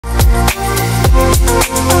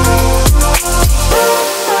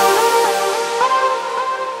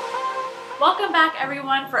Welcome back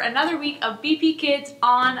everyone for another week of BP Kids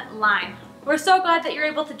Online. We're so glad that you're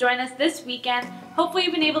able to join us this weekend. Hopefully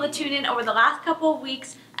you've been able to tune in over the last couple of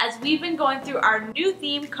weeks as we've been going through our new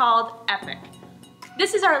theme called Epic.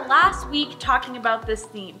 This is our last week talking about this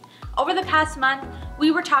theme. Over the past month,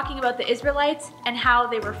 we were talking about the Israelites and how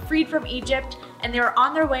they were freed from Egypt and they were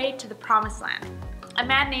on their way to the Promised Land. A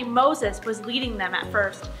man named Moses was leading them at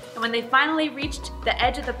first, and when they finally reached the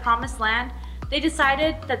edge of the Promised Land, they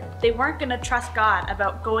decided that they weren't going to trust God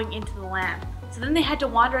about going into the land. So then they had to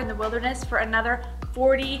wander in the wilderness for another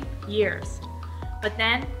 40 years. But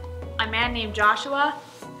then a man named Joshua,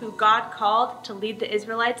 who God called to lead the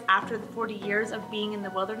Israelites after the 40 years of being in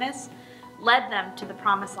the wilderness, led them to the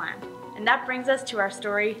Promised Land. And that brings us to our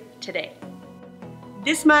story today.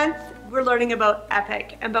 This month, we're learning about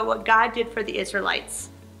Epic and about what God did for the Israelites.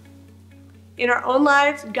 In our own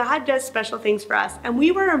lives, God does special things for us, and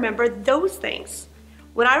we will remember those things.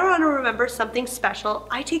 When I want to remember something special,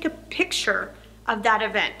 I take a picture of that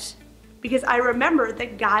event because I remember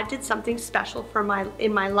that God did something special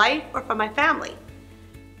in my life or for my family.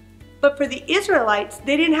 But for the Israelites,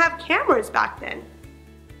 they didn't have cameras back then.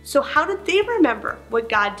 So how did they remember what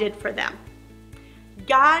God did for them?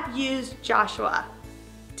 God used Joshua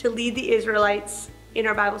to lead the Israelites in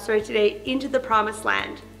our Bible story today into the Promised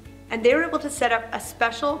Land. And they were able to set up a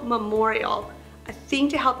special memorial, a thing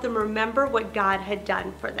to help them remember what God had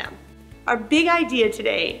done for them. Our big idea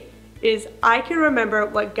today is I can remember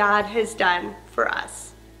what God has done for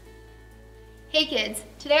us. Hey kids,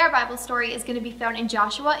 today our Bible story is going to be found in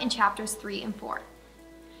Joshua in chapters 3 and 4.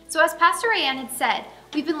 So as Pastor Ann had said,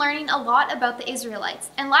 we've been learning a lot about the Israelites,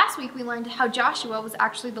 and last week we learned how Joshua was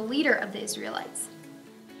actually the leader of the Israelites.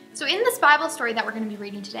 So in this Bible story that we're going to be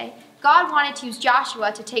reading today, God wanted to use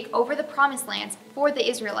Joshua to take over the Promised Lands for the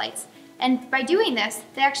Israelites. And by doing this,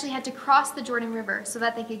 they actually had to cross the Jordan River so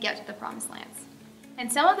that they could get to the Promised Lands.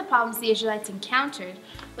 And some of the problems the Israelites encountered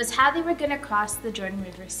was how they were going to cross the Jordan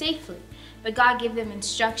River safely. But God gave them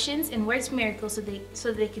instructions and worked miracles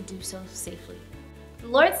so they could do so safely. The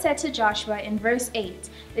Lord said to Joshua in verse 8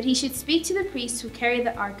 that he should speak to the priests who carry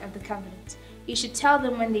the Ark of the Covenant. He should tell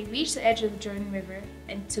them when they reach the edge of the Jordan River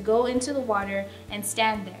and to go into the water and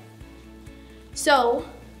stand there. So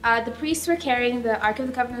the priests were carrying the Ark of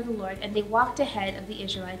the Covenant of the Lord, and they walked ahead of the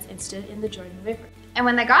Israelites and stood in the Jordan River. And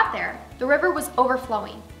when they got there, the river was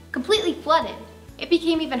overflowing, completely flooded. It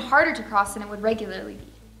became even harder to cross than it would regularly be.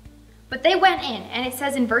 But they went in, and it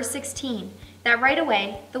says in verse 16 that right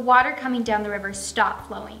away, the water coming down the river stopped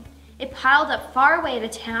flowing. It piled up far away at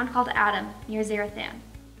a town called Adam near Zarethan.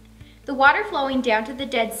 The water flowing down to the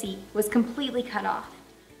Dead Sea was completely cut off.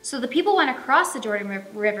 So the people went across the Jordan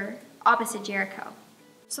River opposite Jericho.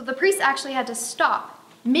 So the priests actually had to stop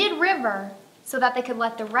mid-river so that they could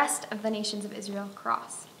let the rest of the nations of Israel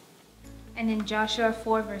cross. And in Joshua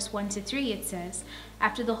 4 verse 1 to 3 it says,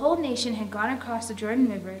 after the whole nation had gone across the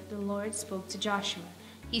Jordan River, the Lord spoke to Joshua.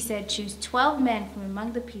 He said, choose 12 men from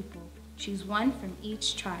among the people, choose one from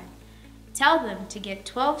each tribe. Tell them to get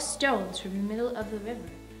 12 stones from the middle of the river.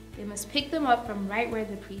 They must pick them up from right where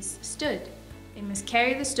the priests stood. They must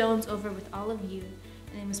carry the stones over with all of you,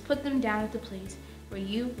 and they must put them down at the place where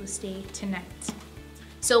you will stay tonight.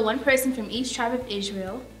 So one person from each tribe of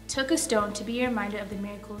Israel took a stone to be a reminder of the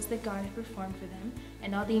miracles that God had performed for them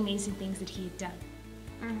and all the amazing things that he had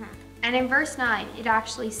done. And in verse 9, it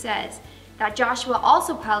actually says that Joshua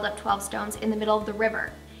also piled up 12 stones in the middle of the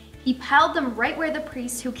river. He piled them right where the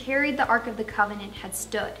priests who carried the Ark of the Covenant had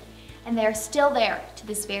stood, and they are still there to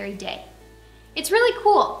this very day. It's really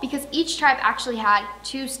cool because each tribe actually had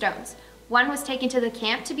 2 stones. One was taken to the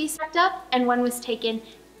camp to be stacked up, and one was taken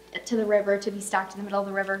to the river to be stacked in the middle of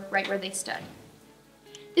the river right where they stood.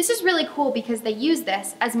 This is really cool because they used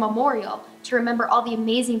this as a memorial to remember all the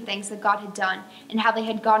amazing things that God had done and how they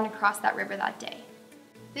had gone across that river that day.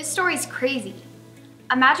 This story is crazy.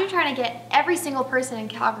 Imagine trying to get every single person in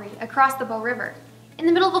Calgary across the Bow River in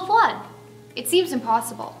the middle of a flood. It seems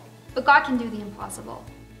impossible, but God can do the impossible.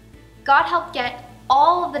 God helped get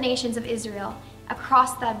all of the nations of Israel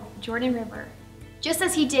across the Jordan River, just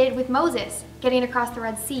as he did with Moses getting across the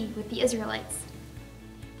Red Sea with the Israelites.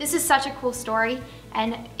 This is such a cool story,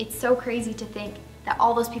 and it's so crazy to think that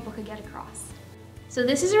all those people could get across. So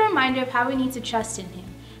this is a reminder of how we need to trust in him,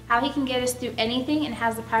 how he can get us through anything and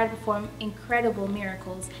has the power to perform incredible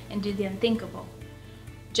miracles and do the unthinkable.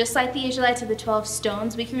 Just like the Israelites of the 12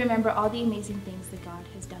 stones, we can remember all the amazing things that God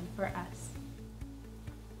has done for us.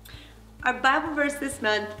 Our Bible verse this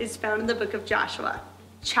month is found in the book of Joshua,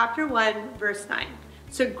 chapter 1, verse 9.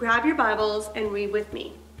 So grab your Bibles and read with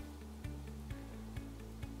me.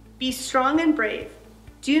 Be strong and brave.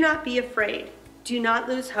 Do not be afraid. Do not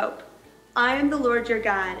lose hope. I am the Lord your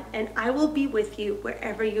God, and I will be with you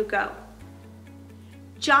wherever you go.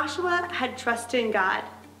 Joshua had trust in God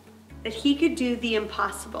that he could do the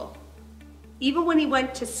impossible. Even when he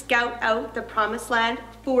went to scout out the promised land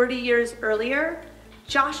 40 years earlier,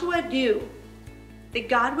 Joshua knew that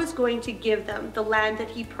God was going to give them the land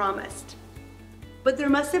that he promised. But there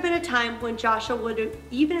must have been a time when Joshua would have,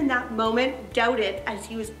 even in that moment, doubted as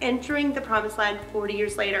he was entering the promised land 40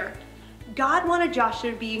 years later. God wanted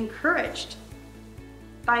Joshua to be encouraged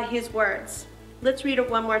by his words. Let's read it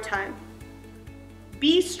one more time.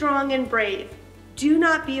 Be strong and brave. Do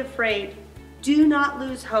not be afraid. Do not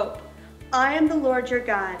lose hope. I am the Lord your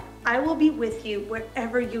God. I will be with you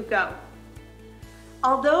wherever you go.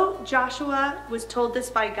 Although Joshua was told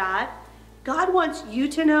this by God, God wants you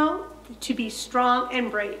to know to be strong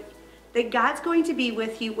and brave, that God's going to be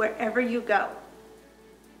with you wherever you go.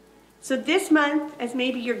 So this month, as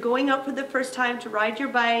maybe you're going out for the first time to ride your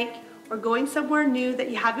bike or going somewhere new that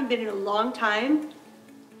you haven't been in a long time,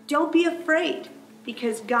 don't be afraid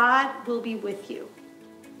because God will be with you.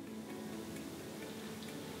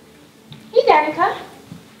 Hey Danica.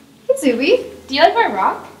 Hey Zuby. Do you like my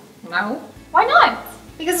rock? No. Why not?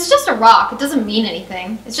 Because it's just a rock. It doesn't mean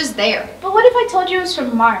anything. It's just there. But what if I told you it was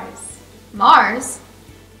from Mars? Mars?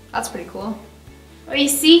 That's pretty cool. Well, you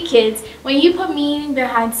see, kids, when you put meaning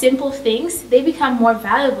behind simple things, they become more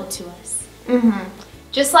valuable to us.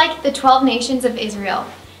 Just like the 12 nations of Israel,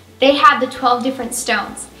 they had the 12 different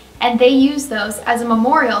stones, and they used those as a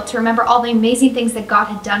memorial to remember all the amazing things that God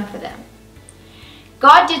had done for them.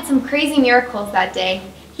 God did some crazy miracles that day.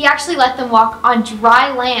 He actually let them walk on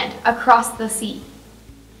dry land across the sea.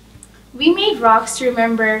 We made rocks to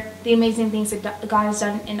remember the amazing things that God has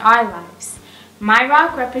done in our lives. My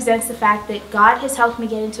rock represents the fact that God has helped me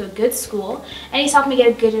get into a good school, and He's helped me get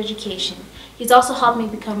a good education. He's also helped me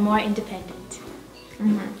become more independent.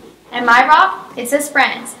 And my rock, it says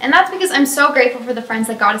friends, and that's because I'm so grateful for the friends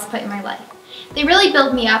that God has put in my life. They really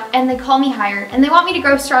build me up, and they call me higher, and they want me to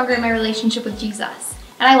grow stronger in my relationship with Jesus,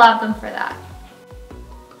 and I love them for that.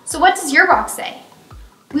 So what does your rock say?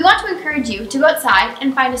 We want to encourage you to go outside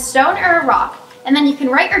and find a stone or a rock, and then you can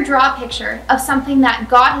write or draw a picture of something that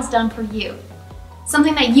God has done for you.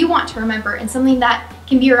 Something that you want to remember, and something that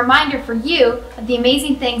can be a reminder for you of the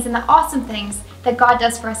amazing things and the awesome things that God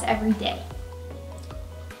does for us every day.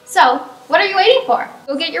 So, what are you waiting for?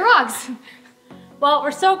 Go get your rocks. Well,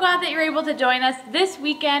 we're so glad that you're able to join us this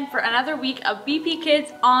weekend for another week of BP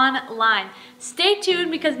Kids Online. Stay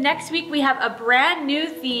tuned because next week we have a brand new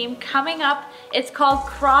theme coming up. It's called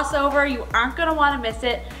Crossover. You aren't going to want to miss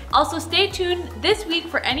it. Also, stay tuned this week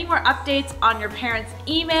for any more updates on your parents'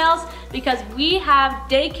 emails because we have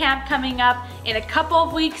day camp coming up in a couple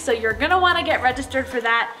of weeks, so you're going to want to get registered for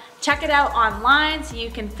that. Check it out online so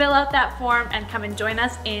you can fill out that form and come and join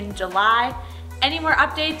us in July. Any more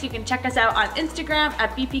updates, you can check us out on Instagram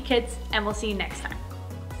at BP Kids, and we'll see you next time.